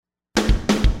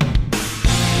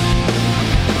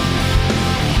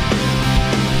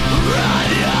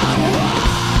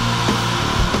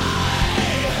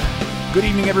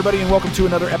evening, everybody, and welcome to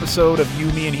another episode of You,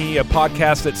 Me, and He, a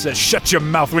podcast that says, shut your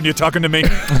mouth when you're talking to me.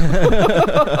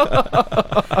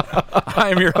 I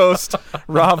am your host,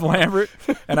 Rob Lambert,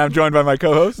 and I'm joined by my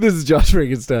co-host. This is Josh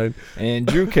Frankenstein. And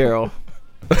Drew Carroll.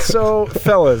 So,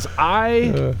 fellas,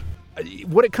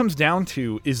 what it comes down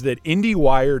to is that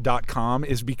IndieWire.com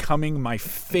is becoming my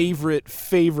favorite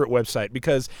website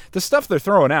because the stuff they're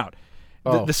throwing out,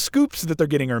 the scoops that they're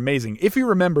getting are amazing. If you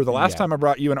remember, the last time I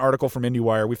brought you an article from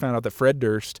IndieWire, we found out that Fred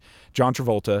Durst, John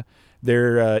Travolta,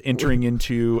 they're entering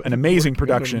into an amazing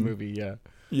production. Movie, yeah.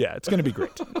 Yeah, it's going to be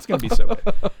great. It's going to be so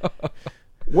good.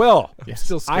 Well,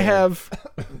 I have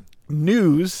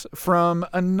news from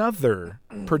another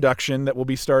production that will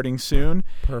be starting soon.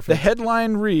 Perfect. The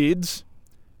headline reads,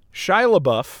 Shia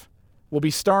LaBeouf will be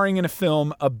starring in a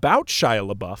film about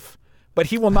Shia LaBeouf, but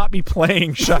he will not be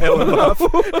playing Shia LaBeouf.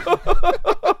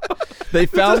 They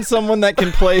found someone that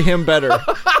can play him better.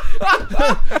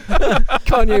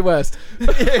 Kanye West.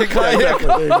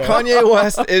 Kanye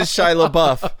West is Shia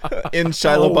LaBeouf in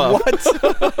Shia LaBeouf.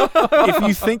 What? If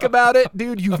you think about it,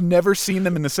 dude, you've never seen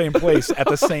them in the same place at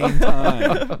the same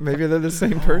time. Maybe they're the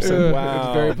same person. Wow.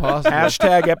 It's very possible.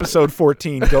 Hashtag episode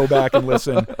 14. Go back and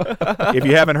listen. If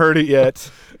you haven't heard it yet,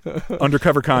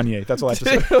 Undercover Kanye. That's all I have to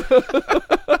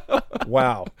say.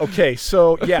 Wow. Okay,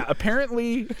 so yeah,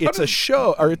 apparently it's a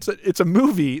show, or it's a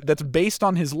movie that's based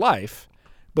on his life,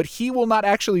 but he will not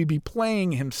actually be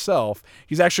playing himself.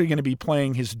 He's actually going to be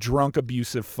playing his drunk,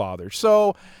 abusive father.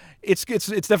 So it's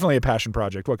definitely a passion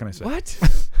project. What can I say? What?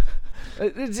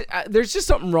 There's just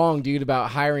something wrong, dude,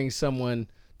 about hiring someone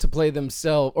to play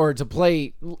themselves or to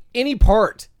play any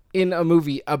part in a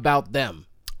movie about them.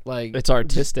 Like, It's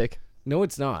artistic. no,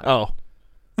 it's not. Oh.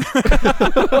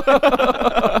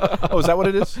 Oh, is that what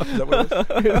it is? Is that what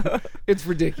it is? It's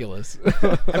ridiculous.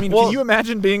 I mean, can you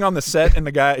imagine being on the set and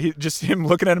the guy, him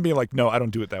looking at him being like, no, I don't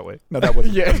do it that way. No, that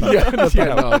wasn't.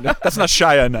 No. That's not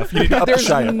Shia enough. You need to up There's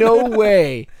Shia. no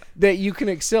way that you can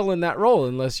excel in that role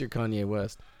unless you're Kanye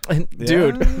West.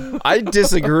 Dude, I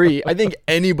disagree. I think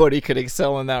anybody could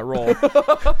excel in that role.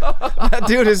 That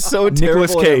dude is so terrible.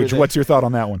 Nicolas Cage, what's your thought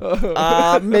on that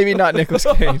one? Maybe not Nicolas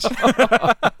Cage.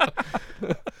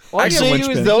 Actually,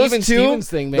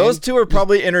 those two are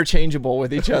probably interchangeable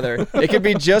with each other. It could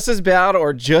be just as bad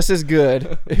or just as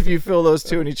good if you fill those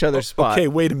two in each other's spot. Okay,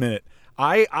 wait a minute.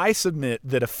 I submit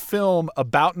that a film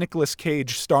about Nicolas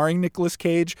Cage, starring Nicolas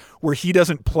Cage, where he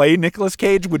doesn't play Nicolas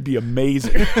Cage would be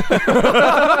amazing.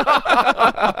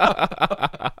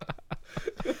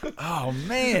 Oh,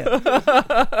 man.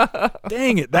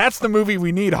 Dang it. That's the movie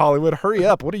we need, Hollywood. Hurry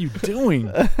up. What are you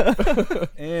doing?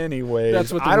 Anyways,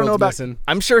 That's what the I don't know about. missing.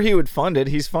 I'm sure he would fund it.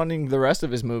 He's funding the rest of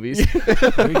his movies.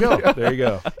 There you go. There you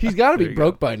go. He's got to be There you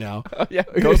broke by now. Yeah,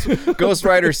 Ghost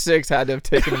Rider 6 had to have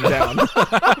taken him down.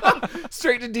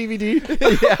 Straight to DVD.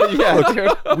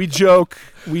 Yeah. We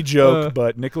joke,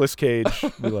 but Nicolas Cage,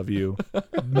 we love you.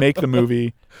 Make the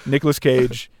movie. Nicolas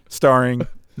Cage starring,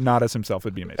 not as himself,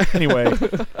 would be amazing. Anyway.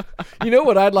 You know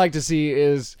what I'd like to see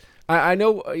is, I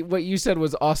know what you said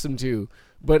was awesome too,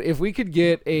 but if we could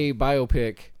get a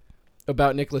biopic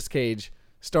about Nicolas Cage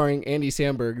starring Andy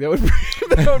Samberg, that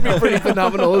would be pretty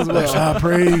phenomenal as well.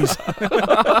 Praise.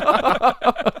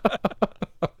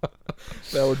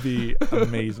 That would be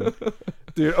amazing.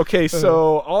 Dude, okay,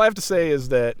 so all I have to say is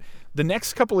that the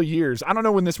next couple of years, I don't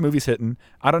know when this movie's hitting.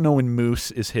 I don't know when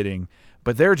Moose is hitting,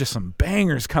 but there are just some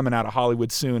bangers coming out of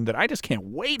Hollywood soon that I just can't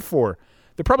wait for.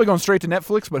 They're probably going straight to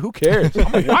Netflix, but who cares?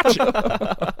 I'm going to watch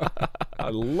it. I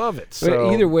love it. So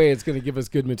But either way, it's going to give us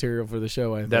good material for the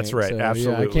show, I think. That's right, So,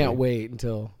 absolutely. Yeah, I can't wait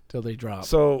until they drop.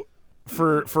 So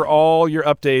for all your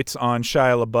updates on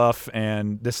Shia LaBeouf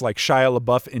and this like Shia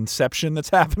LaBeouf inception that's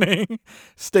happening,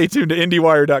 stay tuned to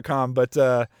IndieWire.com.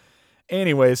 But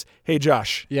anyways, hey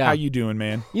Josh, how you doing,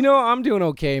 man? You know, I'm doing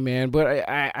okay, man. But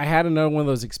I had another one of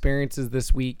those experiences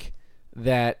this week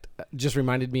that just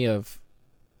reminded me of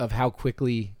how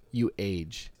quickly you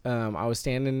age. I was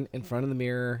standing in front of the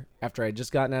mirror after I had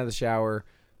just gotten out of the shower.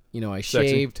 You know, I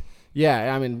shaved.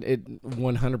 Yeah, I mean, it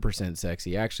 100%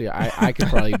 sexy. Actually, I could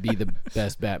probably be the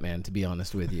best Batman, to be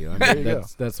honest with you. I mean,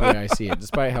 that's the way I see it,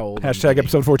 despite how old. Hashtag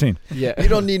episode 14. Yeah, You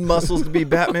don't need muscles to be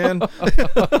Batman.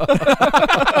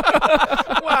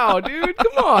 Wow, dude,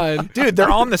 come on. Dude, they're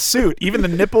on the suit. Even the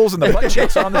nipples and the butt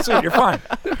cheeks are on the suit. You're fine.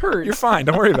 It hurts. You're fine.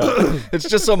 Don't worry about it. It's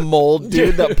just a mold,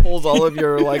 dude, that pulls all of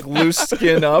your like loose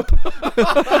skin up.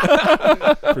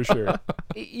 For sure.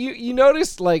 You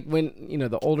notice, like, when, you know,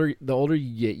 the older you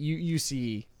get, you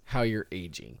see how you're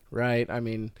aging, right? I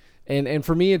mean, And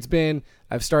for me, it's been,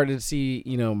 I've started to see,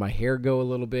 my hair go a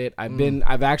little bit.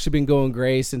 I've actually been going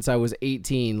gray since I was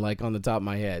 18, like on the top of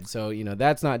my head. So,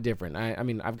 that's not different. I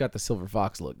mean, I've got the silver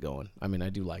fox look going. I mean, I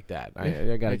do like that.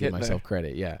 I got to give myself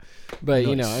credit. Yeah. But,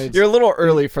 you're a little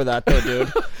early for that though,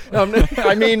 dude.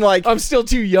 I mean, like, I'm still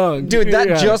too young. Dude,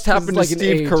 that just happened to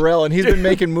Steve Carell, and he's been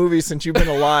making movies since you've been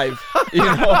alive.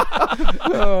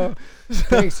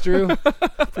 Thanks, Drew.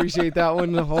 Appreciate that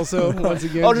one also, once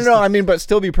again. Oh, no, I mean, but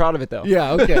still be proud of it, though.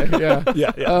 Yeah, okay, yeah.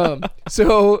 Yeah.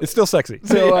 So it's still sexy.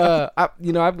 So,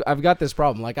 I've got this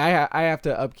problem. Like, I have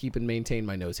to upkeep and maintain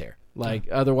my nose hair. Like,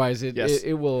 otherwise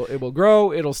it will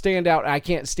grow. It'll stand out. I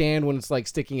can't stand when it's, like,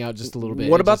 sticking out just a little bit.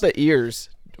 What about the ears?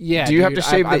 Yeah. Do you have to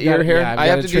shave the ear hair? Yeah, I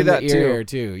have to do that ear hair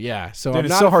too. Yeah. So dude, I'm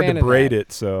it's not so a hard fan to of braid that.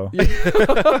 it. So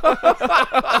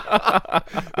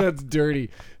That's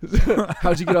dirty.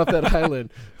 How'd you get off that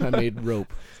island? I made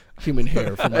rope. Human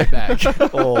hair from my back.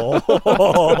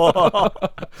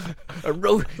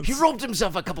 He roped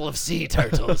himself a couple of sea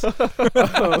turtles.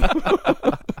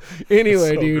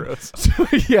 Anyway, so dude. So,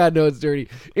 yeah, no, it's dirty.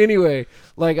 Anyway,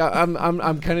 like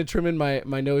I'm kind of trimming my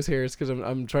nose hairs because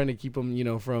I'm trying to keep them,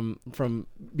 from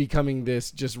becoming this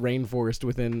just rainforest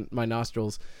within my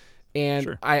nostrils. And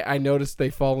Sure. I noticed they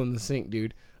fall in the sink,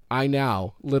 dude. I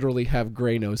now literally have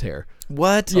gray nose hair.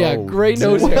 What? Yeah, gray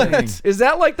nose hair. Is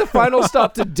that like the final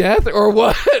stop to death or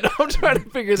what? I'm trying to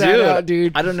figure that out,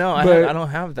 dude. I don't know. I don't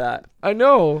have that. I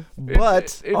know.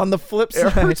 But on the flip side,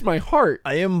 it hurts my heart.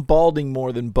 I am balding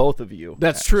more than both of you.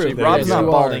 That's true. Actually, Rob's not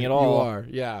balding at all. You are,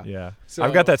 yeah. Yeah. So,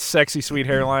 I've got that sexy, sweet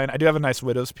hairline. I do have a nice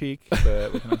widow's peak.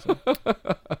 But we can also,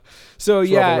 so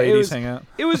yeah, all the ladies hang out.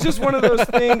 It was just one of those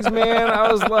things, man. I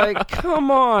was like,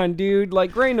 come on, dude.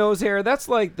 Like, gray nose hair, that's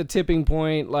like the tipping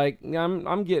point. Like,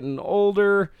 I'm getting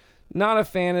older. Not a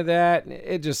fan of that.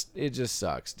 It just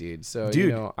sucks, dude. So,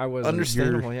 dude, I wasn't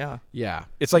understandable. Yeah. Yeah.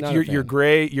 It's like you're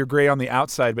gray. You're gray on the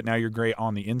outside, but now you're gray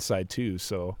on the inside too.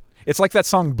 So it's like that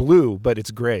song "Blue," but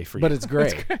it's gray for you. But it's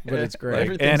gray. But it's gray.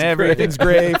 Like, everything's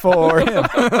gray for him.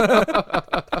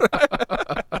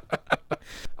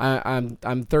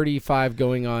 I'm 35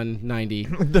 going on 90.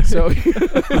 So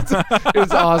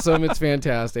it's awesome. It's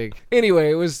fantastic.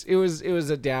 Anyway, it was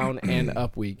a down and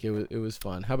up week. It was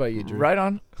fun. How about you, Drew? Right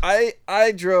on.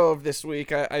 I drove this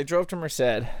week. I drove to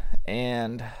Merced,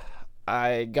 and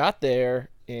I got there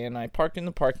and I parked in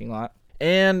the parking lot,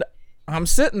 and I'm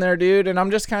sitting there, dude, and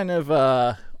I'm just kind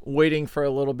of waiting for a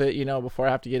little bit, before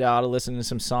I have to get out and listen to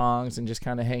some songs and just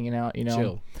kind of hanging out,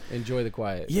 Chill. Enjoy the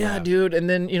quiet. Yeah, dude. And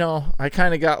then, I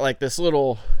kind of got like this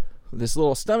little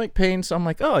stomach pain. So I'm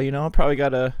like, oh, I probably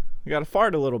gotta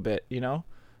fart a little bit,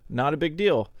 not a big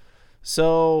deal.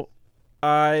 So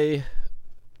I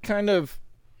kind of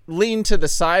leaned to the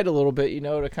side a little bit,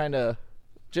 to kind of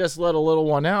just let a little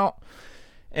one out.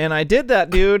 And I did that,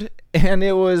 dude, and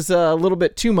it was a little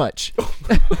bit too much.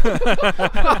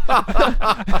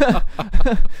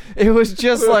 It was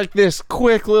just like this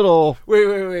quick little...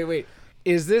 Wait.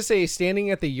 Is this a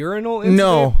standing at the urinal incident?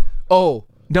 No. Oh.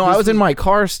 No, I was in my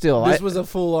car still. This was a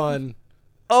full-on...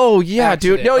 Oh, yeah,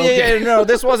 accident. dude. No, Okay. No,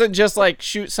 this wasn't just like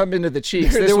shoot some into the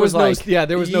cheeks. This there was like,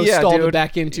 there was no stall to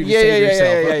back into to save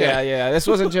yourself. Yeah. This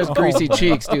wasn't just greasy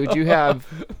cheeks, dude. You have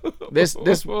this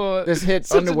hit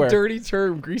Such underwear. a dirty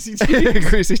term, greasy cheeks.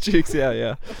 Greasy cheeks,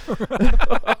 yeah.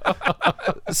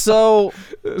 So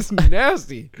it's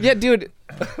nasty. Yeah, dude.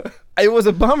 It was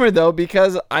a bummer though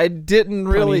because I didn't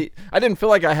feel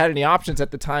like I had any options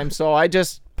at the time, so I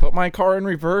just put my car in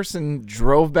reverse and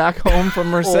drove back home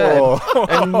from Merced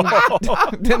and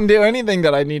didn't do anything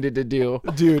that I needed to do.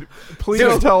 Dude, please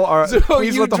let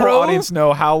the whole audience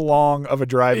know how long of a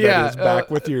drive that is back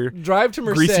with your drive to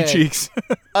Merced. Greasy cheeks.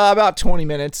 About 20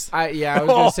 minutes. I was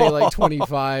gonna say like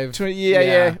 25.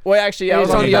 Yeah. Well, actually, I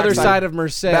was on the other side of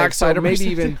Merced, backside of maybe Merced.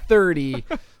 even 30.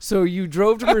 So you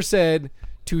drove to Merced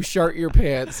to shart your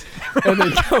pants and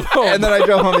then come home. And then I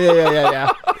drove home.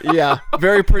 Yeah.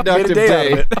 Very productive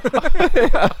day.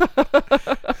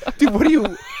 Dude,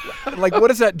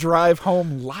 what is that drive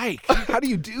home like? How do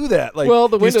you do that? Like, well,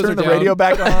 the you just windows turn are the down. radio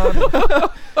back on.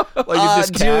 Like it's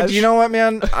just cash? Dude, you know what,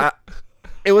 man?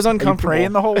 It was uncomfortable. Are you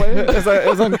praying the whole way?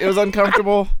 It was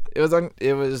uncomfortable. It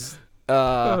was.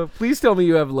 Please tell me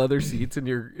you have leather seats in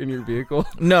your vehicle.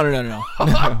 No.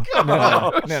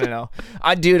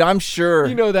 Dude, I'm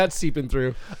sure. That's seeping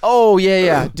through. Oh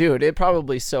yeah, dude. It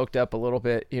probably soaked up a little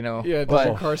bit, Yeah, does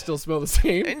your car still smell the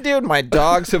same? And dude, my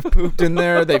dogs have pooped in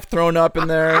there. They've thrown up in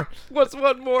there. What's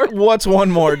one more? What's one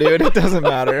more, dude? It doesn't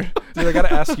matter. Dude, I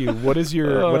gotta ask you, what is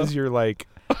your like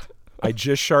I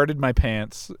just sharted my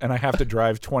pants and I have to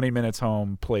drive 20 minutes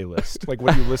home playlist. Like,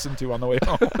 what do you listen to on the way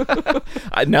home?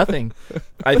 Nothing.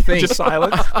 I think. Just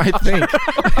silence? I think.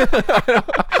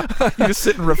 You just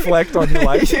sit and reflect on your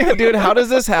life? Yeah, dude, how does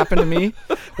this happen to me?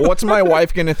 What's my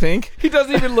wife going to think? He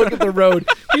doesn't even look at the road.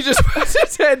 He just puts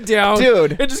his head down.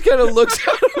 Dude. And just kind of looks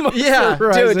out of Yeah, the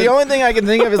horizon. dude, the only thing I can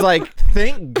think of is like,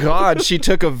 thank God she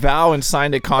took a vow and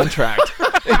signed a contract.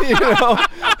 You know?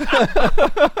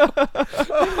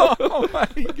 Oh my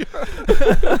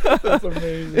God. That's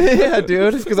amazing. Yeah,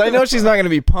 dude, because I know she's not going to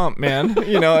be pumped, man.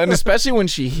 You know, and especially when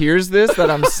she hears this, that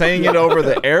I'm saying it over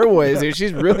the airways, dude,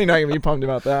 she's really not going to be pumped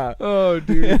about that. Oh,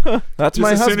 dude. That's Just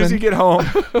my as husband. soon as you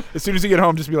get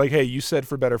home, just be like, hey, you said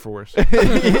for better, for worse.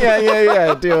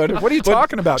 yeah, dude. What are you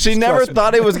talking about? She never Disgusting.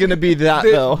 thought it was going to be that,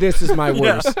 though. This is my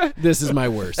worst. This is my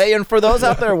worst. Hey, and for those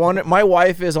out there wondering, my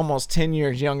wife is almost 10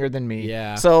 years younger than me.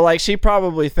 Yeah. So, like, she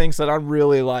probably thinks that I'm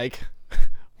really, like,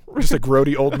 Just a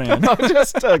grody old man. I'm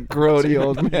just a grody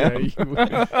old man.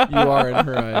 Yeah, you are in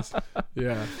her eyes.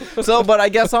 Yeah. So, but I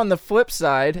guess on the flip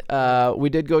side, we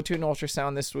did go to an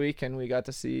ultrasound this week, and we got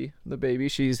to see the baby.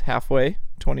 She's halfway,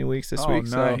 20 weeks this Oh, week.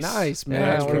 So Nice, man.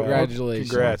 Yeah, we're- Congratulations.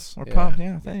 Congrats. we're Yeah. pumped.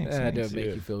 Yeah, thanks. That thanks. does make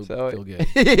dude. you feel So- good.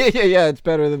 yeah, it's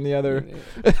better than the other.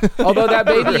 Although that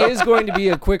baby is going to be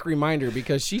a quick reminder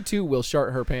because she too will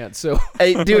shart her pants. So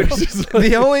Hey, dude,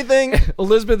 the only thing,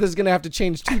 Elizabeth is going to have to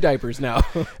change 2 diapers now.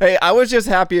 hey, I was just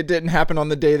happy it didn't happen on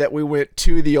the day that we went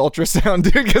to the ultrasound,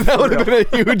 dude, because that would have been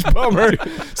a huge bummer.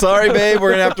 Sorry, babe,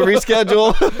 we're gonna have to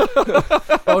reschedule.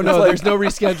 Oh no, there's no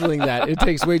rescheduling that. It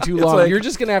takes way too long. like- You're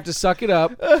just going to have to suck it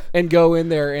up and go in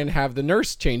there and have the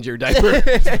nurse change your diaper.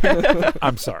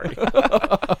 I'm sorry.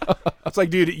 It's like,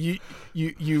 dude,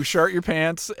 you shart your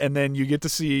pants and then you get to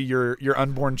see your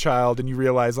unborn child and you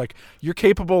realize like you're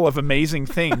capable of amazing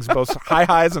things, both high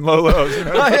highs and low lows. You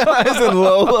know? High highs and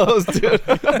low lows, dude.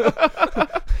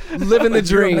 Living the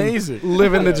You're dream. amazing.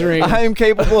 Living the dream. I am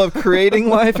capable of creating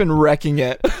life and wrecking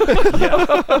it.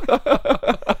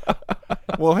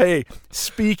 Well, hey,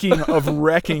 speaking of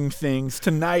wrecking things,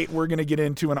 tonight we're going to get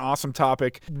into an awesome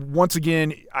topic. Once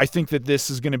again, I think that this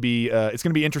is going to be it's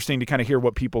going to be interesting to kind of hear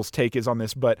what people's take is on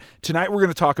this. But tonight we're going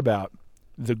to talk about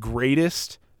the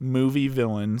greatest movie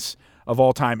villains of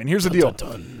all time. And here's the deal.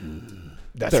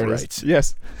 That's There it right. is.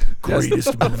 Yes.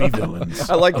 Greatest movie villains.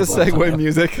 I like the segue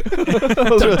music. That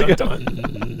was really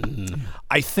good.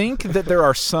 I think that there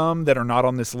are some that are not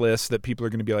on this list that people are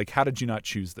going to be like, how did you not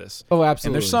choose this? Oh, And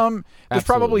absolutely. there's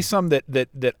probably some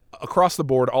that across the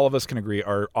board, all of us can agree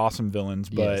are awesome villains,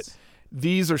 but Yes.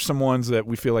 these are some ones that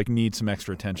we feel like need some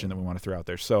extra attention that we want to throw out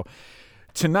there. So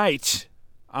tonight,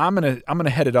 I'm gonna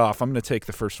head it off. I'm gonna take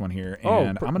the first one here,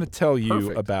 and I'm gonna tell you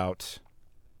perfect. about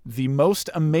the most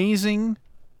amazing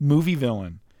movie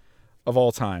villain of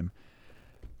all time.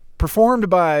 Performed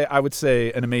by, I would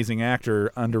say, an amazing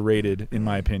actor, underrated in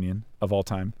my opinion, of all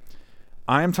time.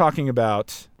 I am talking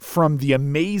about from the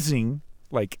amazing,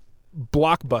 like,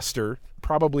 blockbuster,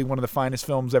 probably one of the finest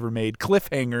films ever made,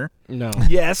 Cliffhanger. No.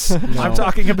 Yes, I'm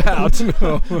talking about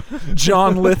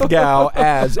John Lithgow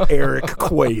as Eric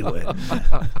Quaylen.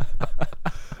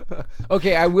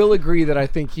 Okay, I will agree that I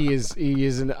think he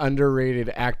is an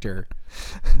underrated actor,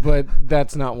 but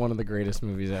that's not one of the greatest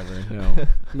movies ever.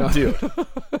 No. Dude.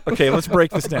 Okay, let's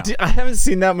break this down. Dude, I haven't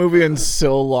seen that movie in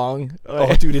so long.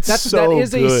 Oh, dude, it's That so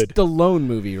is good. a Stallone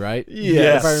movie, right?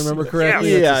 Yes. If I remember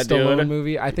correctly, Yeah, it's a Stallone dude.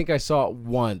 movie. I think I saw it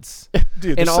once.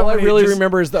 Dude, And there's all so I many really just-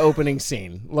 remember is the opening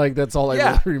scene. Like, that's all I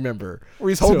Yeah. really remember. where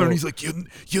he's holding So- her and he's like,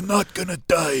 you're not gonna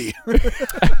die.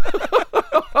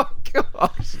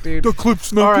 Gosh, dude. The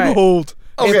clip's not All gonna right. hold.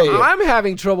 Okay. If I'm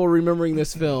having trouble remembering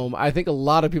this film, I think a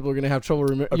lot of people are going to have trouble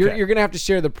remembering. Okay. You're going to have to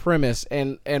share the premise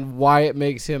and why it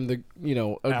makes him a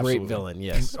Absolutely. great villain.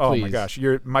 Yes. Oh please. my gosh,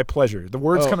 you're my pleasure. The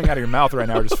words Oh. coming out of your mouth right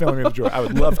now are just filling me with joy. I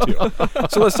would love to.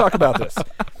 So let's talk about this.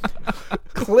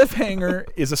 Cliffhanger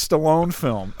is a Stallone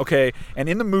film, okay? And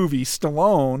in the movie,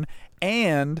 Stallone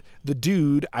and the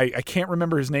dude, I can't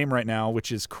remember his name right now,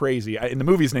 which is crazy. In the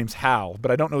movie, his name's Hal,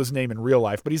 but I don't know his name in real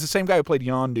life. But he's the same guy who played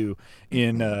Yondu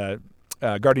in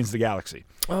Guardians of the Galaxy.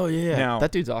 Oh yeah, Now-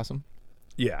 that dude's awesome.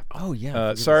 Yeah. Oh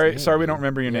yeah. Sorry, we don't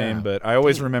remember your name, but I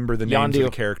always remember the names of Yondu.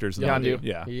 the characters. in the Yondu. movie.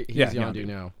 Yeah. He's yeah, Yondu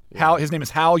now. Hal, his name is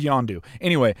Hal Yondu.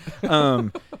 Anyway,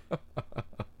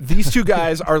 these two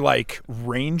guys are like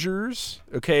rangers.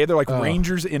 Okay, they're like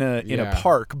rangers in a yeah.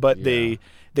 park, but Yeah.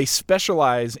 they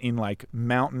specialize in like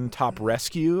mountaintop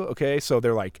rescue. Okay, so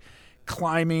they're like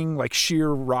climbing like sheer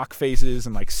rock faces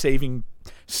and like saving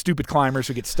stupid climbers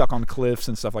who get stuck on cliffs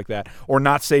and stuff like that, or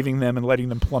not saving them and letting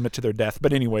them plummet to their death.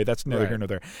 But anyway, that's neither here nor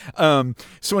there.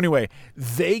 So anyway,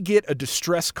 they get a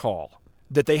distress call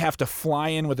that they have to fly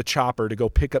in with a chopper to go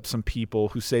pick up some people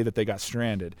who say that they got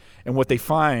stranded. And what they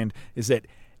find is that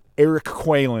Eric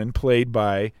Quaylen, played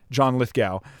by John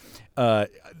Lithgow,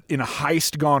 in a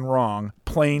heist gone wrong,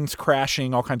 planes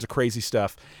crashing, all kinds of crazy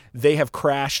stuff. They have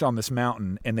crashed on this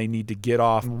mountain and they need to get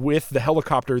off with the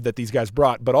helicopter that these guys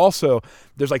brought. But also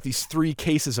there's like these 3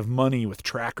 cases of money with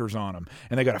trackers on them,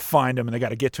 and they got to find them and they got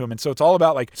to get to them. And so it's all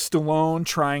about like Stallone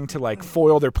trying to like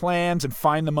foil their plans and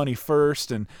find the money first.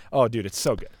 And oh, dude, it's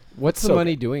so good. What's the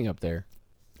money doing up there?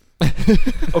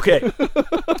 Okay.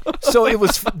 So it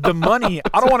was the money.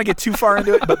 I don't want to get too far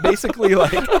into it, but basically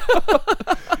like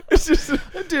It's just,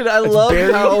 dude, I love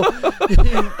how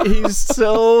he's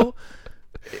so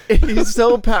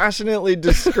passionately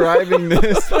describing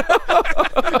this,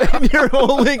 and your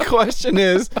only question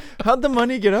is, how'd the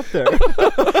money get up there?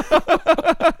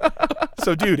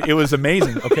 So, dude, it was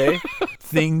amazing. Okay,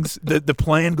 the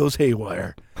plan goes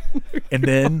haywire, and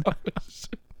then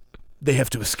they have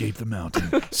to escape the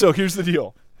mountain. So here's the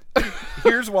deal.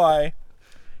 Here's why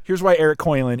Eric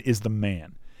Quaylen is the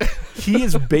man. He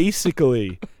is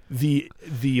basically the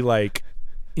like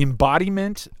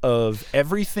embodiment of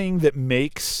everything that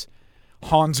makes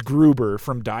Hans Gruber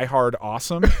from Die Hard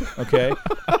awesome, okay?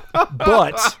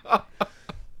 But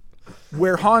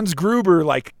where Hans Gruber,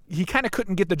 like, he kind of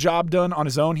couldn't get the job done on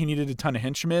his own. He needed a ton of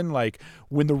henchmen. Like,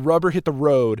 when the rubber hit the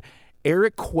road,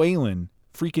 Eric Quaylen,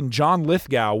 freaking John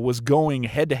Lithgow, was going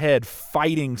head-to-head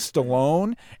fighting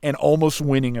Stallone and almost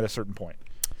winning at a certain point.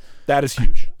 That is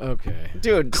huge. Okay.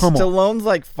 Dude, Come on. Stallone's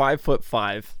like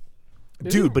 5'5".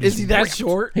 Dude, but is he's he that ripped.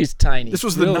 short? He's tiny. This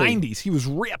was the Really? 90s. He was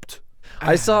ripped.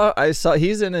 I saw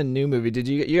he's in a new movie. Did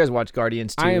you guys watch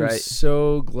Guardians 2, I am right?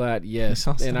 so glad, yes,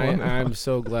 saw and Stallone. I'm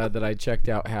so glad that I checked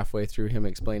out halfway through him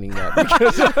explaining that,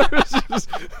 because it was just,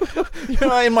 You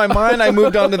know, in my mind, I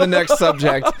moved on to the next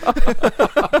subject.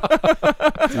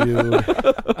 Dude.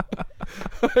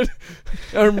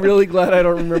 I'm really glad I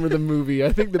don't remember the movie.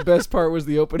 I think the best part was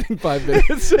the opening 5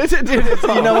 minutes. Dude,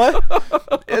 you know what?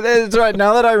 It's right.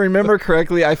 Now that I remember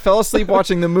correctly, I fell asleep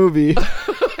watching the movie,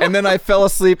 and then I fell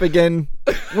asleep again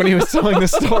when he was telling the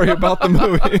story about the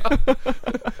movie.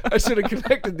 I should have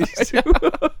connected these two.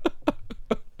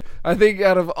 I think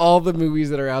out of all the movies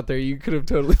that are out there, you could have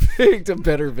totally picked a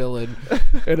better villain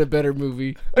and a better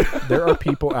movie. There are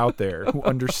people out there who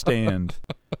understand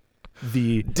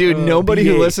the Dude, nobody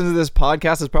who BA. listens to this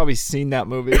podcast has probably seen that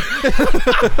movie.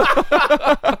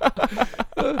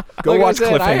 Go Like I watch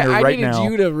said, Cliffhanger I right needed now.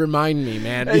 you to remind me,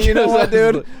 man. And you know because what,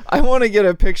 that's- dude? I want to get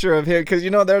a picture of him because,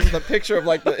 you know, there's the picture of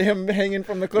like him hanging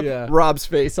from the cliff. Yeah. Rob's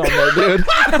face on there, dude.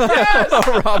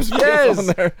 Rob's face on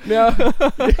there. No. Dang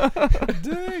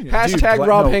it. Hashtag Dude,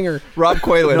 Rob no, Hanger. Rob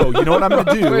Quaylen. No, you know what I'm going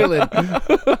to do?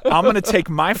 Quaylen. I'm going to take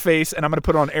my face and I'm going to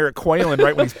put it on Eric Quaylen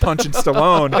right when he's punching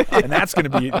Stallone, and that's going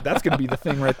to be the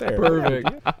thing right there.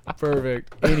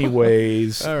 Perfect.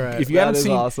 Anyways, All right, if you that haven't is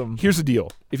seen, awesome. here's the deal.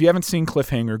 If you haven't seen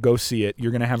Cliffhanger, go see it.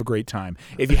 You're going to have a great time.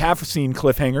 If you have seen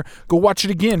Cliffhanger, go watch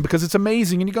it again because it's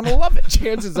amazing and you're going to love it.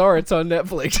 Chances are it's on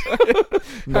Netflix.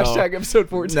 No. Hashtag episode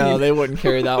 14. No, they wouldn't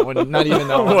carry that one. Not even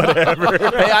that one. Whatever.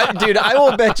 Hey, dude, I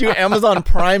will bet you Amazon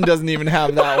Prime doesn't even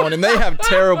have that one, and they have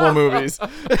terrible movies.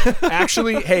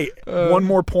 Actually, hey, one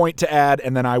more point to add,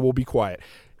 and then I will be quiet.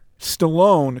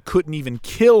 Stallone couldn't even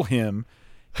kill him.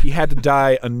 He had to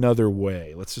die another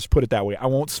way. Let's just put it that way. I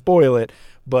won't spoil it,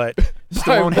 but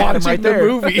Stallone had him right there.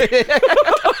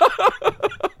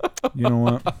 You know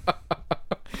what?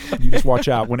 You just watch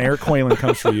out. When Eric Quaylen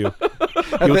comes for you,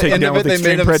 he'll take you down with they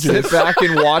made extreme him prejudice. sit back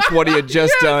and watch what he had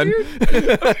just done.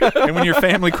 And when your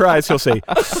family cries, he'll say,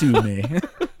 "Sue me."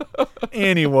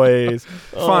 Anyways,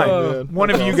 fine. man. One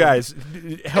of you guys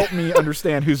help me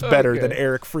understand who's better than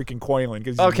Eric freaking Quaylen.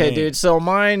 'Cause he's Okay, the man. dude. So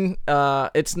mine,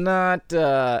 it's not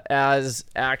as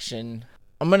action.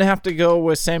 I'm gonna have to go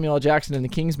with Samuel L. Jackson in The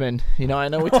Kingsman. You know, I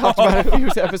know we talked about it a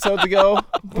few episodes ago,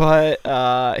 but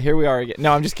here we are again.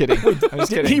 No, I'm just kidding. I'm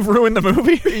just Did kidding. he ruin the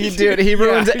movie? He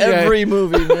ruins Yeah. every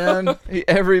movie, man.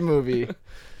 Every movie.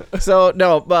 So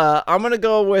no, I'm gonna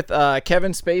go with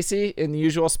Kevin Spacey in The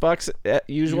Usual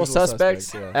Usual Suspects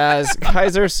Suspects, yeah. as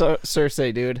Kaiser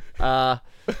Cersei, dude. That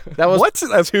was What?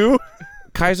 That's who?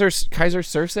 Kaiser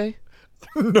Cersei.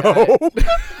 No.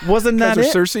 Wasn't that Kaiser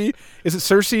it? Cersei? Is it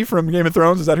Cersei from Game of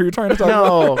Thrones? Is that who you're trying to talk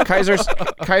about? No, Kaiser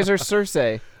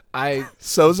Cersei. It's been a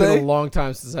Soze? long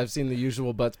time since I've seen The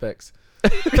Usual butt specs.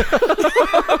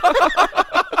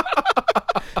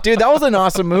 Dude, that was an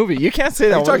awesome movie. You can't say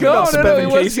that. You're talking wasn't about it?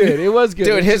 Bevan it was Casey? good. It was good.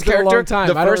 Dude, It's his just been character. a long time.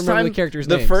 The I don't first remember time the characters'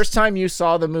 the names. first time you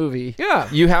saw the movie, Yeah.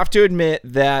 you have to admit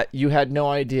that you had no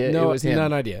idea it was him.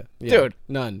 None idea. Yeah. Dude.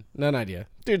 None idea.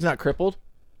 Dude's not crippled.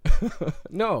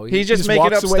 No, He's He just making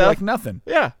walks up away stuff. like nothing.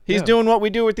 Yeah, he's Yeah. doing what we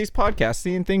do with these podcasts,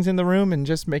 seeing things in the room and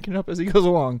just making it up as he goes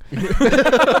along. Hey,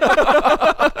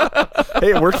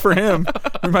 it worked for him.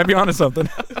 We might be onto something.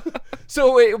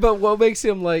 So wait, but what makes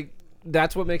him like?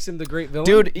 That's what makes him the great villain,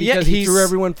 Dude, Because yeah, he threw he's-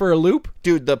 everyone for a loop.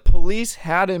 Dude, the police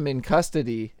had him in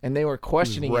custody and they were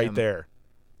questioning Right him. there.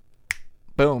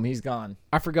 Boom, he's gone.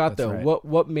 I forgot That's though. right.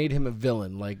 What made him a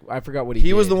villain? Like I forgot what he.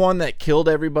 He was did. the one that killed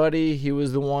everybody. He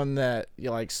was the one that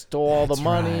stole all the That's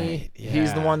money. right,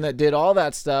 He's the yeah. one that did all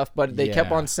that stuff. But they kept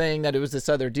Yeah. on saying that it was this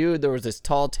other dude. There was this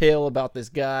tall tale about this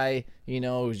guy. It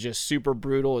was just super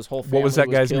brutal. His whole family What was that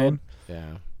guy's killed. name?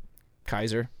 Yeah.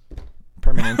 Kaiser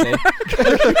Permanente.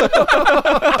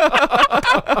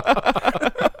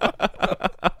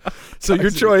 So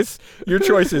your choice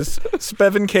is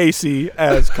Spevin Casey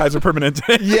as Kaiser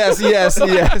Permanente. yes. In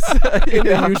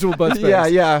the usual Bud Spencer.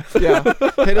 Yeah.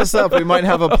 Hit us up. We might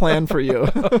have a plan for you.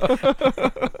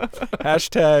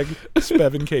 Hashtag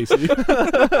Spevin Casey.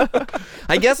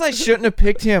 I guess I shouldn't have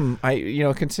picked him.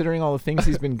 Considering all the things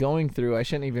he's been going through, I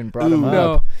shouldn't even brought him up.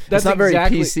 No, that's not very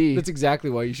exactly, PC. That's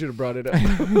exactly why you should have brought it up.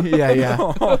 Yeah.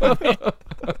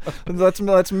 Let's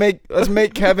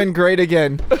make Kevin great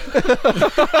again.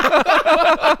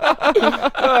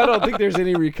 I don't think there's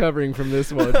any recovering from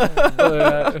this one.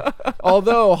 But,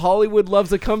 although Hollywood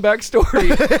loves a comeback story.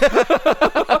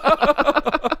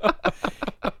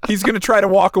 He's going to try to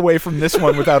walk away from this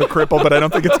one without a cripple, but I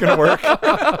don't think it's going to work.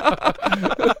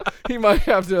 he might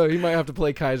have to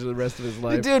play Kaiser the rest of his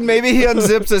life. Dude, maybe he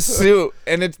unzips his suit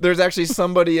and there's actually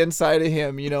somebody inside of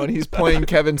him, and he's playing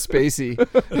Kevin Spacey.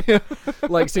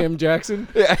 Like Sam Jackson.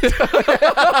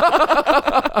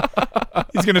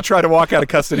 He's going to try to walk out of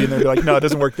custody, and they're like, no, it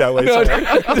doesn't work that way. No, Sorry.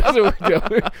 it doesn't work that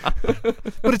way.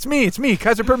 But it's me,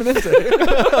 Kaiser Permanente.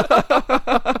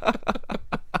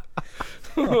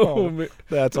 Oh, man.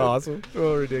 That's awesome.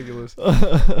 Oh, ridiculous.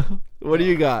 What do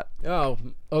you got? Oh,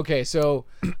 okay. So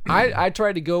I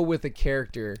tried to go with a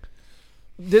character.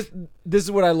 This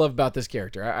is what I love about this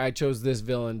character. I chose this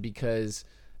villain because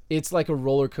it's like a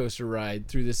roller coaster ride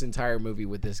through this entire movie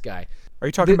with this guy. Are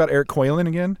you talking about Eric Quaylen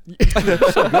again?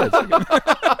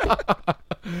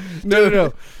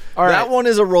 No. All right. That one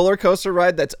is a roller coaster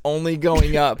ride that's only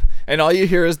going up, and all you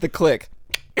hear is the click.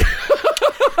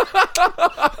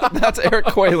 That's Eric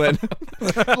Quaylen.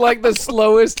 Like the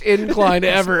slowest incline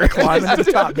ever. Climbing to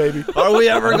the top, baby. Are we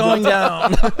ever going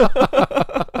down?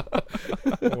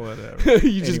 Whatever.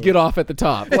 You just get off at the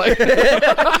top. Like,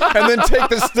 And then take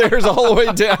the stairs all the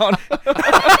way down.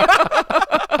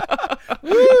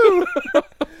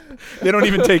 They don't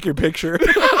even take your picture.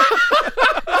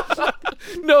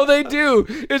 no, they do.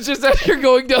 It's just that you're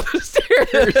going down the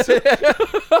stairs.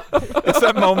 It's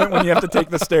that moment when you have to take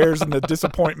the stairs and the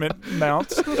disappointment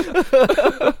mounts.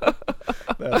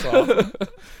 That's awesome.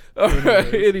 All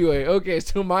right. Anyway, okay.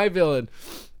 So my villain.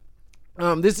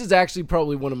 This is actually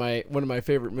probably one of my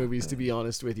favorite movies, to be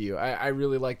honest with you. I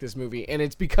really like this movie, and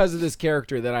it's because of this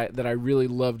character that I really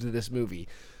loved this movie.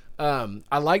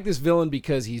 I like this villain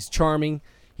because he's charming,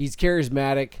 he's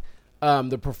charismatic.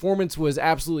 The performance was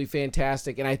absolutely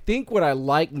fantastic, and I think what I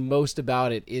like most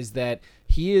about it is that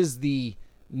he is the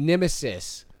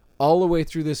nemesis all the way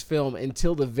through this film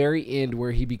until the very end,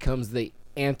 where he becomes the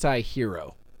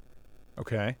anti-hero.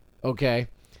 Okay. Okay,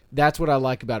 that's what I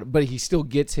like about it. But he still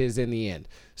gets his in the end.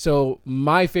 So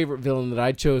my favorite villain that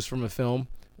I chose from a film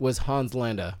was Hans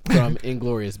Landa from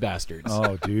Inglourious Bastards.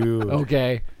 Oh, dude.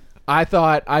 Okay, I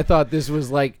thought this was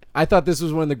one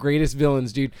of the greatest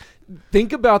villains, dude.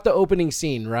 Think about the opening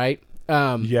scene, right?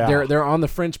 Yeah. They're on the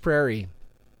French prairie,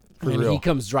 and real. he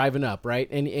comes driving up, right?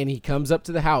 And he comes up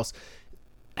to the house.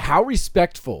 How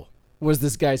respectful was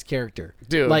this guy's character?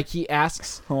 Dude. Like, he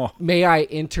asks, Oh. may I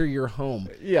enter your home?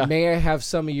 Yeah. May I have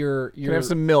some of your Can I have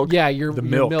some milk? Yeah, your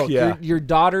milk, yeah. Your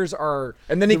daughters are,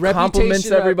 And then he the compliments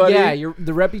reputation of- everybody. Yeah,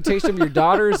 the reputation of your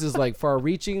daughters is like far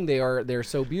reaching. They're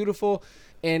so beautiful.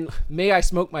 And may I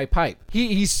smoke my pipe?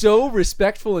 He's so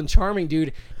respectful and charming,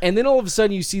 dude. And then all of a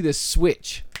sudden you see this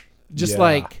switch just Yeah.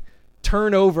 like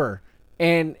turn over.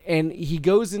 And he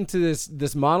goes into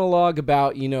this monologue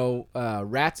about,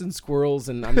 rats and squirrels,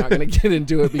 and I'm not going to get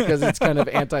into it because it's kind of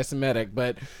anti-Semitic,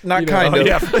 but Not you know, kind Oh, of.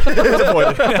 yeah. Let's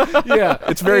avoid it. yeah,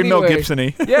 It's very Mel Anyway.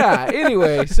 Gibson-y. Yeah.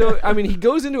 Anyway, so I mean, he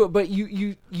goes into it, but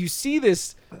you see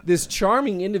this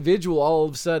charming individual all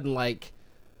of a sudden like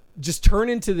just turn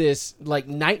into this like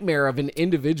nightmare of an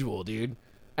individual, dude.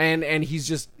 And he's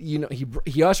just,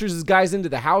 he ushers his guys into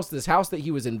this house that he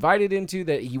was invited into,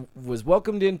 that he was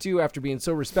welcomed into after being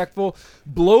so respectful,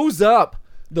 blows up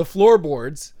the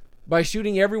floorboards by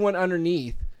shooting everyone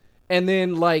underneath, And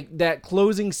then, like, that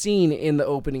closing scene in the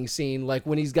opening scene, like,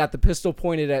 when he's got the pistol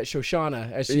pointed at Shoshana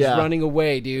as she's running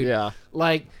away, dude. Yeah.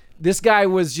 Like, this guy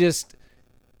was just...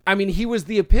 I mean, he was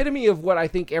the epitome of what I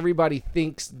think everybody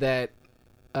thinks that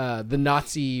the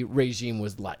Nazi regime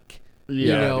was like.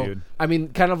 Yeah, dude. I mean,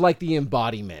 kind of like the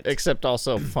embodiment. Except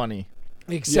also funny.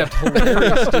 Except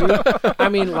hilarious, dude. I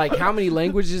mean, like, how many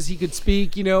languages he could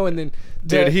speak, and then...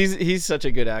 Dude, he's such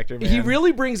a good actor, man. He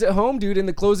really brings it home, dude, in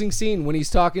the closing scene when he's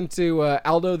talking to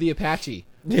Aldo the Apache,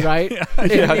 right?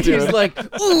 And he's dude. like,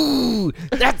 "Ooh,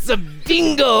 that's a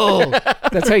bingo."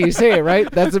 That's how you say it, right?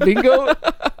 That's a bingo?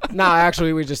 Nah,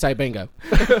 actually, we just say bingo.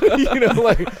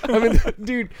 I mean,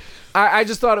 dude, I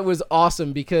just thought it was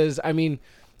awesome because, I mean,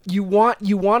 you want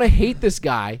to hate this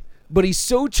guy, but he's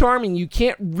so charming, you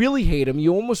can't really hate him.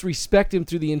 You almost respect him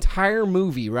through the entire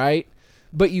movie, right?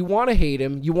 But you want to hate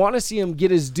him. You want to see him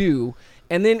get his due.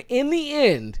 And then in the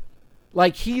end,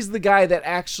 like, he's the guy that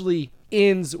actually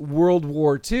ends World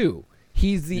War II.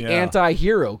 He's the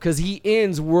anti-hero because he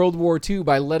ends World War II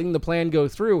by letting the plan go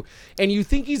through. And you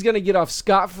think he's going to get off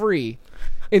scot-free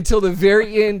until the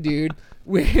very end, dude,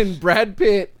 when Brad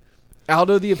Pitt,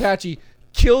 Aldo the Apache,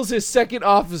 kills his second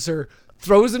officer,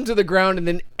 throws him to the ground, and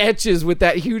then etches with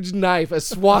that huge knife a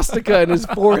swastika in his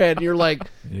forehead. And you're like,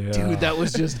 dude, that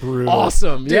was just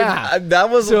awesome. Dude, yeah. That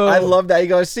was, So- I love that. He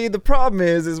goes, see, the problem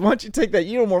is once you take that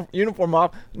uniform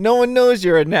off, no one knows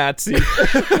you're a Nazi.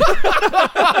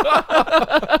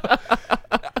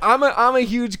 I'm a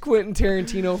huge Quentin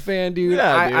Tarantino fan, dude.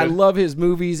 Yeah, I dude. love his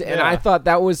movies, and Yeah. I thought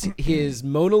that was his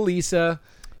Mona Lisa,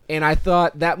 and I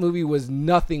thought that movie was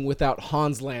nothing without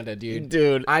Hans Landa, dude.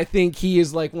 Dude. I think he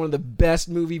is like one of the best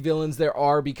movie villains there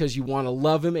are because you want to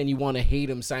love him and you want to hate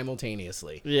him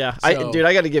simultaneously. Yeah. So- I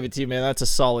got to give it to you, man. That's a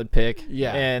solid pick.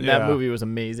 Yeah. And Yeah. that movie was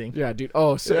amazing. Yeah, dude.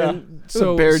 Oh, so Yeah. and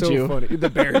so, The bear so Jew. funny. The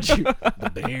bear Jew.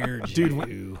 The bear Jew.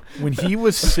 Dude, when he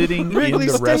was sitting Wrigley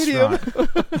in the Stadium.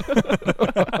 restaurant...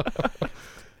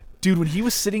 Dude, when he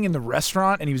was sitting in the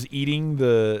restaurant and he was eating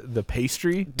the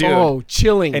pastry... Dude. Oh,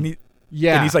 chilling. And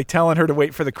yeah. And he's like telling her to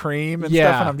wait for the cream and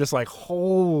Yeah. stuff, and I'm just like,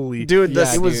 holy Dude,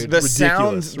 Yeah, it was dude. the Ridiculous,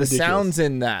 sounds, ridiculous. the sounds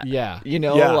in that. Yeah.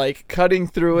 Yeah. Like cutting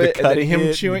through The it and then cutting him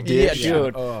it, chewing. the Yeah, dish.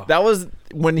 dude. Oh. That was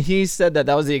when he said that.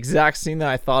 That was the exact scene that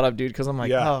I thought of, dude. Because I'm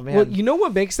like, Yeah. oh man. Well, you know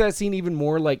what makes that scene even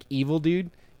more like evil,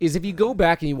 dude? Is if you go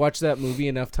back and you watch that movie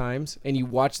enough times and you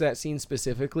watch that scene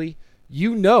specifically,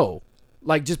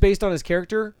 like just based on his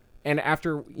character and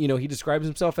after, he describes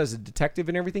himself as a detective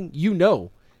and everything,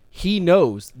 he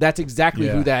knows that's exactly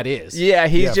Yeah. who that is. yeah,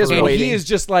 he's Yeah, just for And real. waiting. he is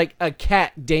just like a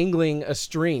cat dangling a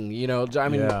string, I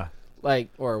mean, Yeah. I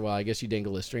guess you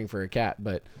dangle a string for a cat,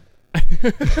 but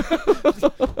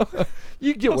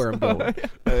you get where I'm going.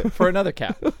 For another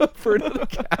cat. For another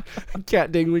cat. A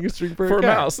cat dangling a string for For a a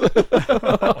cat. mouse.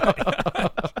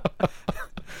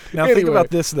 Now think Anyway. about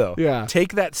this, though. Yeah.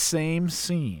 Take that same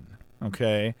scene,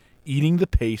 okay, eating the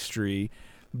pastry,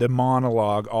 the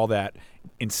monologue, all that.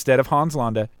 Instead of Hans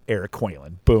Landa, Eric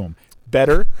Quaylen. Boom.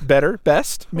 Better,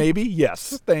 best, maybe?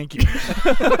 Yes. Thank you.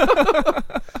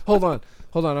 Hold on.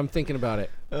 I'm thinking about it.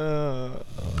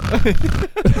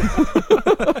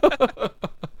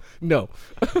 No.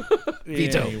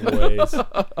 Veto. Anyways.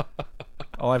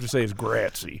 All I have to say is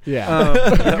grazie. Yeah.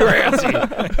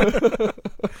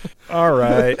 All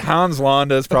right. Hans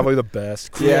Landa is probably the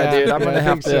best. Yeah, dude, I'm I gonna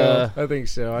have think so. to. I think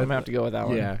so. I'm gonna have to go with that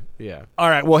one. Yeah. All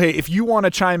right. Well, hey, if you want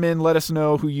to chime in, let us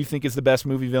know who you think is the best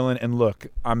movie villain. And look,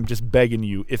 I'm just begging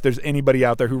you, if there's anybody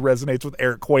out there who resonates with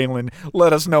Eric Quaylen,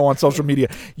 let us know on social media.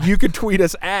 You can tweet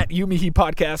us at YouMeHe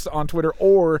Podcast on Twitter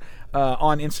or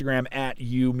on Instagram at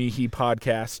YouMeHe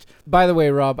Podcast. By the way,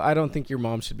 Rob, I don't think your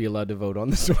mom should be allowed to vote on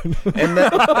this one. And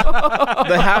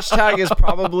the hashtag is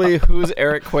probably who's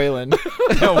Eric Quaylen.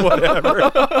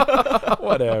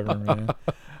 Whatever, man.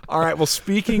 All right. Well,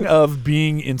 speaking of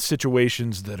being in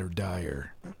situations that are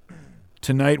dire,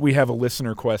 tonight we have a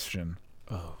listener question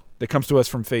that comes to us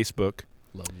from Facebook.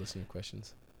 Love listening to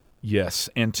questions. Yes.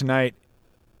 And tonight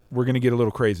we're going to get a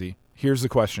little crazy. Here's the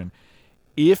question.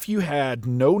 If you had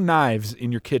no knives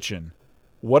in your kitchen,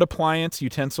 what appliance,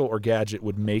 utensil, or gadget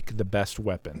would make the best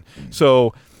weapon?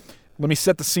 So let me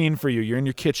set the scene for you. You're in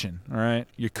your kitchen, all right?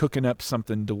 You're cooking up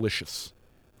something delicious,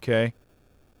 okay?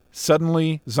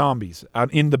 Suddenly, zombies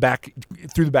out in the back,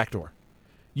 through the back door.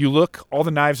 You look, all the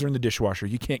knives are in the dishwasher.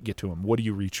 You can't get to them. What do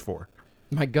you reach for?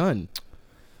 My gun.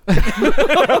 Yeah,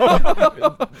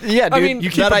 dude. I mean, you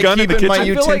keep that a gun I in keep the in my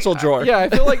kitchen? utensil drawer. Yeah, I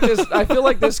feel like this. I feel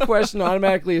like this question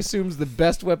automatically assumes the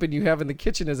best weapon you have in the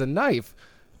kitchen is a knife.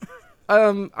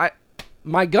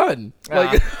 My gun.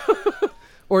 Like,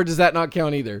 or does that not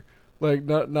count either? Like,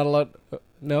 not a lot.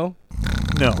 No.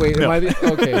 No. Wait, no. am I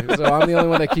okay? So I'm the only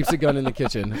one that keeps a gun in the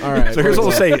kitchen. All right. So here's what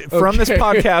we'll say. From this Okay.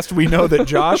 podcast, we know that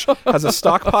Josh has a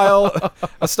stockpile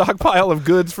of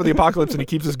goods for the apocalypse, and he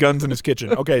keeps his guns in his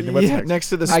kitchen. Okay, what's Yeah, next? next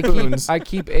to the I spoons.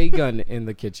 keep a gun in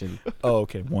the kitchen. Oh,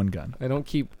 okay, one gun. I don't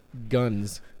keep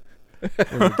guns in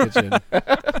the kitchen.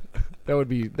 That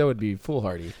would be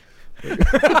foolhardy.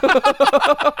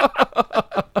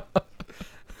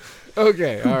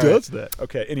 Okay, all right. Does that?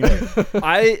 Okay, anyway.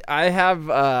 I have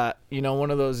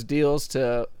one of those deals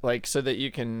to like so that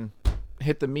you can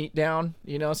hit the meat down,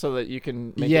 so that you can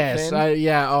make it Yes, thin.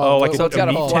 yeah. Oh, like so it's got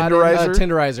a meat flat tenderizer?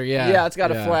 Tenderizer, yeah. Yeah, it's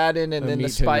got a flat end and A then the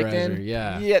meat spike tenderizer, end.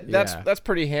 yeah, That's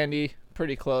pretty handy,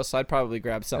 pretty close. I'd probably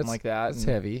grab something like that. That's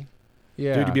and- heavy.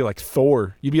 Yeah. Dude, you'd be like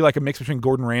Thor. You'd be like a mix between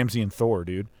Gordon Ramsay and Thor,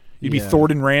 dude. You'd be Yeah.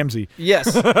 Thornton Ramsay.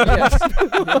 Yes, yes, yes.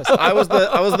 I was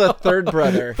the third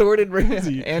brother, Thornton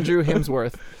Ramsay. Andrew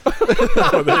Hemsworth.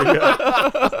 Oh, there you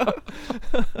go.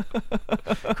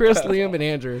 Chris, Liam, and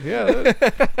Andrew. Yeah,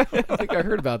 I think I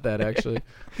heard about that actually.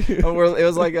 It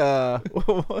was like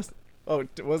what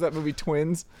was that movie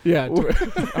Twins? Yeah, I'm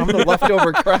the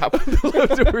leftover crap.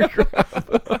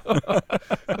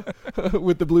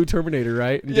 with the blue Terminator,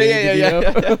 right?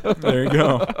 Yeah. There you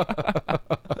go.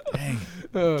 Dang.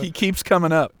 He keeps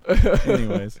coming up.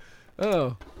 Anyways.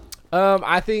 Oh,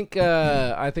 I think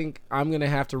I'm gonna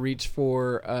have to reach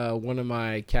for one of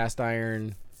my cast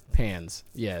iron pans.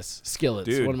 Yes, skillets.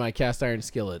 Dude. One of my cast iron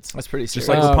skillets. That's pretty Just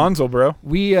serious. like Rapunzel, bro.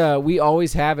 We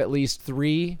always have at least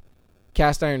 3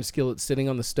 cast iron skillets sitting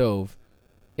on the stove,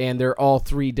 and they're all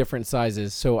 3 different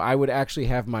sizes. So I would actually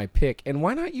have my pick. And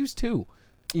why not use 2?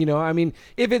 I mean,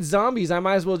 if it's zombies, I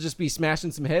might as well just be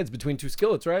smashing some heads between 2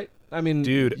 skillets, right? I mean,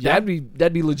 Dude, that'd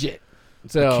be legit.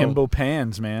 So Kimbo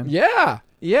pans, man. yeah.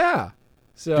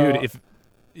 So Dude,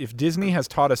 if Disney has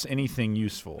taught us anything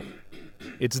useful,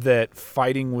 it's that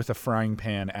fighting with a frying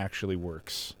pan actually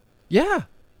works. yeah,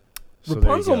 So there you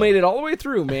Rapunzel go. made it all the way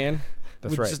through, man.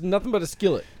 That's with right. just nothing but a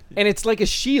skillet, and it's like a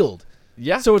shield.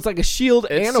 Yeah. So it's like a shield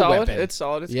it's and a solid. weapon. It's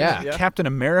solid. It's Yeah. good. Captain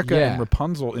America Yeah. and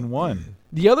Rapunzel in one.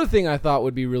 The other thing I thought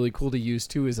would be really cool to use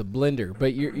too is a blender,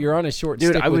 but you're on a short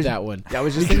Dude, stick I with was- that one. I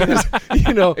was just thinking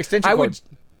Extension I cord. would.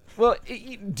 Well,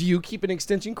 do you keep an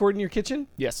extension cord in your kitchen?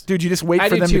 Yes. Dude, you just wait I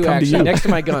for do them too, to come actually, to you. next to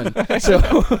my gun. So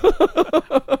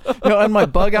In my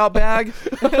bug out bag.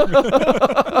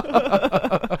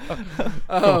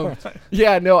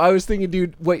 yeah, no, I was thinking,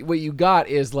 dude, what you got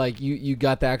is like you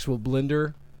got the actual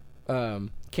blender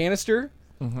canister.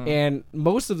 And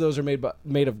most of those are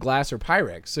made of glass or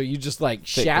Pyrex. So you just like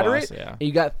Thick shatter glass, it, yeah. and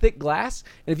you got thick glass.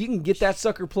 And if you can get that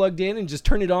sucker plugged in and just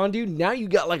turn it on, dude, now you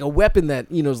got like a weapon that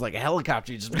is like a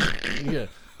helicopter. You just yeah,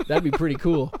 that'd be pretty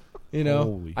cool.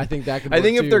 Holy. I think that could. I work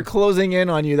think if too. they're closing in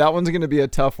on you, that one's going to be a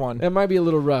tough one. That might be a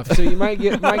little rough. So you might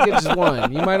get just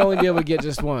one. You might only be able to get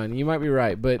just one. You might be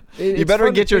right, but You better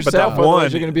get yourself that one-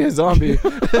 otherwise you're going to be a zombie.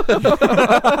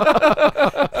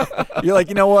 You're like,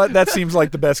 you know what? That seems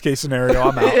like the best case scenario.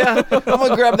 I'm out. Yeah, I'm going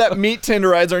to grab that meat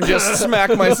tenderizer and just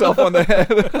smack myself on the head.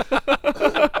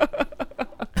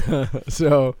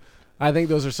 So I think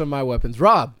those are some of my weapons.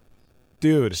 Rob,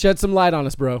 Dude, shed some light on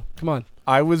us, bro. Come on.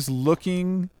 I was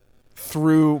looking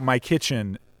through my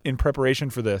kitchen in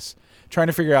preparation for this, trying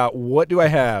to figure out what do I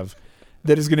have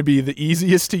that is going to be the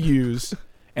easiest to use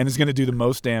and is going to do the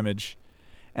most damage.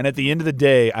 And at the end of the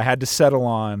day, I had to settle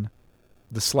on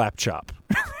the slap chop.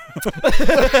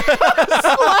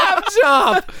 Slap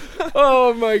chop.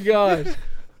 Oh my gosh.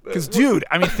 Because, dude,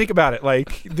 I mean, think about it.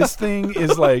 Like, this thing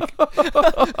is like,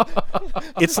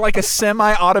 it's like a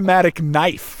semi-automatic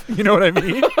knife. You know what I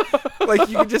mean? Like,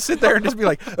 you can just sit there and just be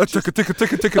like, ticka, ticka,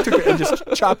 ticka, ticka, ticka, and just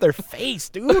chop their face,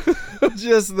 dude.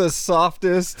 Just the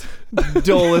softest,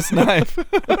 dullest knife.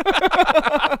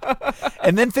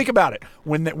 And then think about it.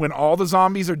 When all the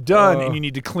zombies are done and you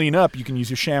need to clean up, you can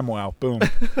use your ShamWow. Boom.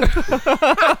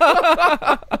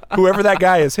 Whoever that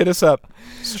guy is, hit us up.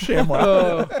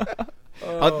 ShamWow.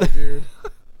 Dude.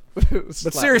 But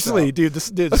seriously, dude,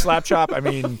 the slap chop, I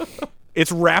mean,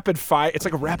 it's rapid fire. It's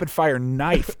like a rapid fire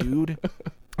knife, dude.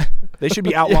 They should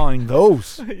be outlawing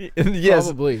those. Yes.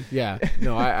 Probably. Yeah.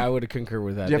 No, I would concur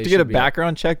with that. Do you have They to get a should be-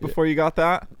 background check before you got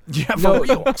that? Yeah, No, for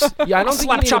real. Yeah, I don't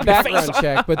think you Slap need a chop your face background off.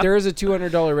 check, but there is a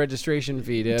 $200 registration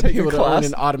fee to Take be a able to own class.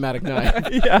 an automatic knife.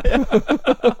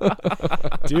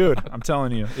 Dude, I'm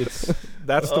telling you,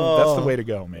 that's the way to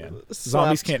go, man.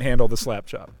 Zombies can't handle the slap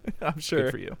chop. I'm sure.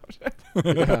 Good for you.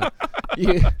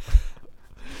 Yeah.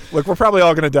 Look, we're probably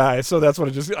all gonna die, so that's what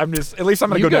at least I'm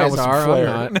gonna You go down guys with some are, flair.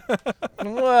 I'm not.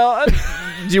 Well,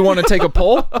 do you want to take a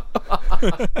poll?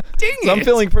 Dang I'm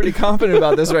feeling pretty confident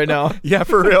about this right now. Yeah,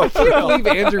 for real. I can't believe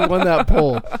Andrew won that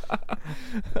poll.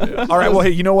 All right. Well,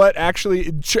 hey, you know what?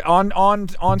 Actually,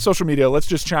 on social media, let's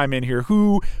just chime in here.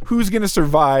 Who's gonna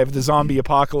survive the zombie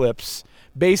apocalypse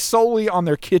based solely on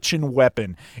their kitchen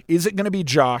weapon? Is it gonna be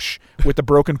Josh with the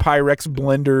broken Pyrex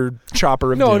blender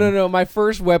chopper of doom? No. My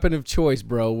first weapon of choice,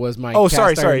 bro, was my Oh, cast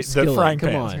sorry, iron the skillet. frying Come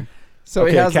pans. on. So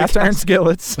Okay, he has cast iron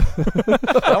skillets.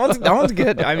 that one's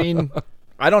good. I mean,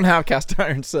 I don't have cast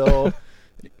iron, so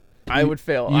I would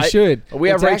fail. You should. We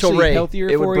have It's Rachel actually Ray. healthier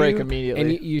It would for break you, immediately.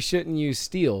 and you shouldn't use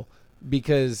steel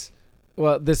because,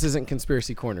 well, this isn't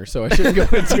conspiracy corner, so I shouldn't go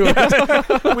into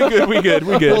it. We good.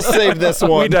 We'll save this We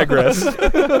one. digress.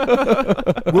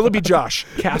 Will it be Josh,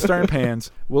 cast iron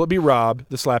pans? Will it be Rob,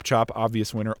 the slap chop,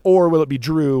 obvious winner? Or will it be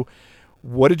Drew?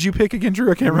 What did you pick again,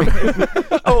 Drew? I can't remember.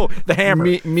 Oh, the hammer.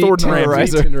 Meat Thornton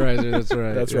Ramsay. Tenderizer, that's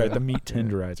right. That's right, the meat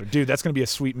tenderizer. Dude, that's going to be a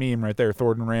sweet meme right there,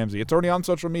 Thornton Ramsay. It's already on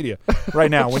social media right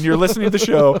now. When you're listening to the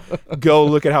show, go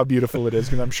look at how beautiful it is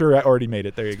because I'm sure I already made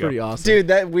it. There you go. Pretty awesome. Dude,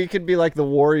 that we could be like the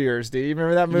Warriors. Do you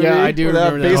remember that movie? Yeah, I do With that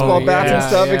remember that. baseball Oh, bats and yeah,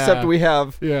 stuff, yeah. except we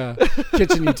have. Yeah.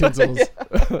 Kitchen utensils.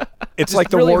 It's Just like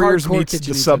the really Warriors hardcore meets the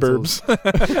kitchen suburbs.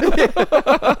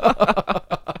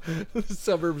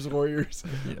 Suburbs Warriors.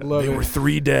 Love They it. were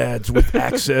 3 dads with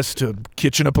access to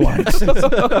kitchen appliances.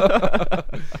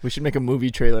 We should make a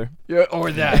movie trailer. Yeah,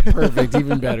 or that. Perfect.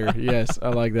 Even better. Yes, I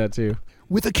like that too.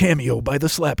 With a cameo by the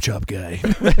slap chop guy.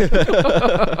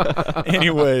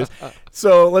 Anyways,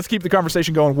 so let's keep the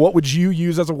conversation going. What would you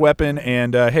use as a weapon?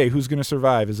 And hey, who's going to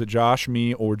survive? Is it Josh,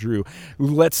 me, or Drew?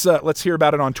 Let's hear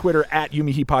about it on Twitter at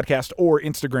YouMeHe Podcast or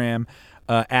Instagram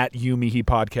at YouMeHe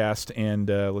Podcast, and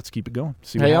let's keep it going.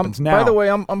 See what happens now. By the way,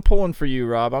 I'm pulling for you,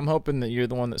 Rob. I'm hoping that you're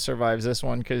the one that survives this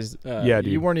one because Yeah,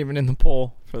 dude. you weren't even in the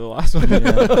poll for the last one.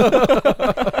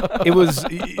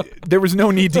 there was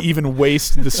no need to even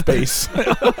waste the space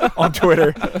on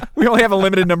Twitter. We only have a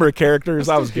limited number of characters.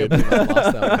 I was good. I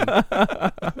lost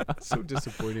that one. So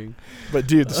disappointing. But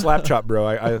dude, the slap chop, bro,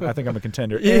 I think I'm a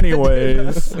contender.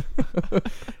 Anyways,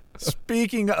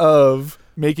 speaking of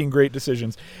making great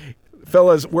decisions,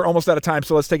 fellas, we're almost out of time,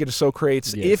 so let's take it to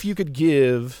Socrates. Yes. If you could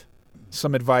give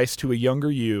some advice to a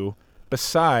younger you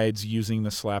besides using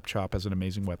the slap chop as an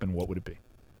amazing weapon, what would it be?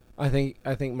 I think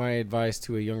my advice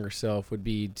to a younger self would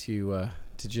be to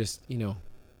just,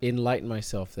 enlighten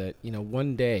myself that,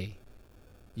 one day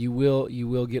you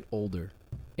will get older.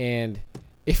 And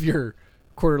if your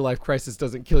quarter life crisis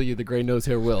doesn't kill you, the gray nose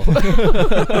hair will.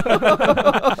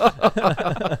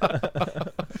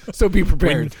 So be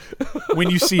prepared. When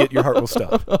you see it, your heart will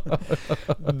stop.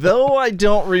 Though I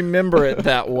don't remember it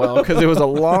that well because it was a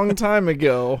long time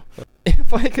ago,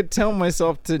 if I could tell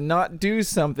myself to not do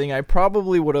something, I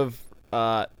probably would have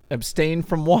abstained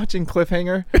from watching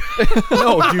Cliffhanger.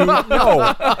 No, dude,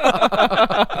 no.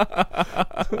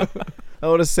 I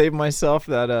would have saved myself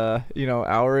that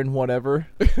hour and whatever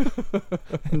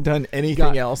and done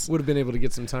anything Got- else. Would have been able to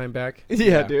get some time back.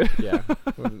 Yeah, dude. Yeah.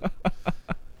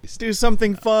 Let's do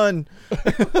something fun.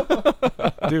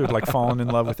 Dude, like falling in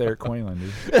love with Eric Quaylen,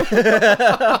 dude.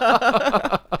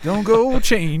 Don't go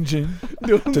changing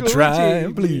to try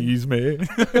and please me.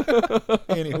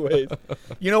 Anyways,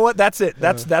 you know what? That's it.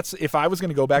 That's if I was going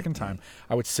to go back in time,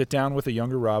 I would sit down with a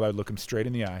younger Rob. I would look him straight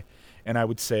in the eye, and I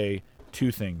would say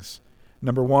 2 things.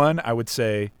 Number 1, I would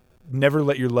say never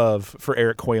let your love for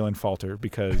Eric Quaylen falter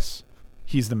because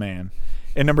he's the man.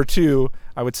 And number 2,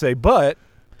 I would say, but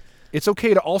it's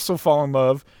okay to also fall in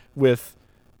love with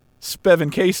Spevin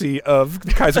Casey of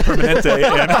Kaiser Permanente.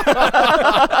 And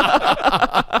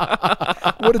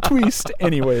what a twist.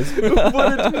 Anyways.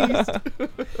 What a twist.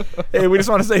 Hey, we just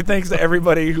want to say thanks to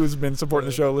everybody who's been supporting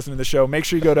the show, listening to the show. Make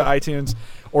sure you go to iTunes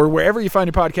or wherever you find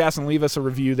your podcast and leave us a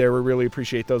review there. We really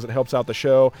appreciate those. It helps out the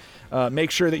show. Make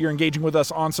sure that you're engaging with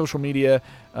us on social media,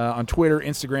 on Twitter,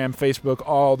 Instagram, Facebook,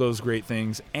 all those great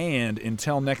things. And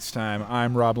until next time,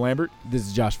 I'm Rob Lambert. This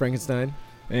is Josh Frankenstein.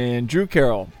 And Drew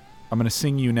Carroll. I'm going to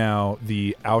sing you now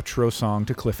the outro song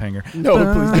to Cliffhanger. No,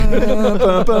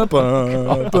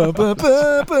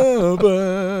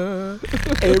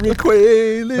 Eric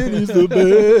Quaylen is the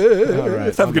best. All right,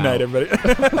 Have a I'm good night, out.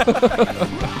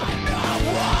 everybody.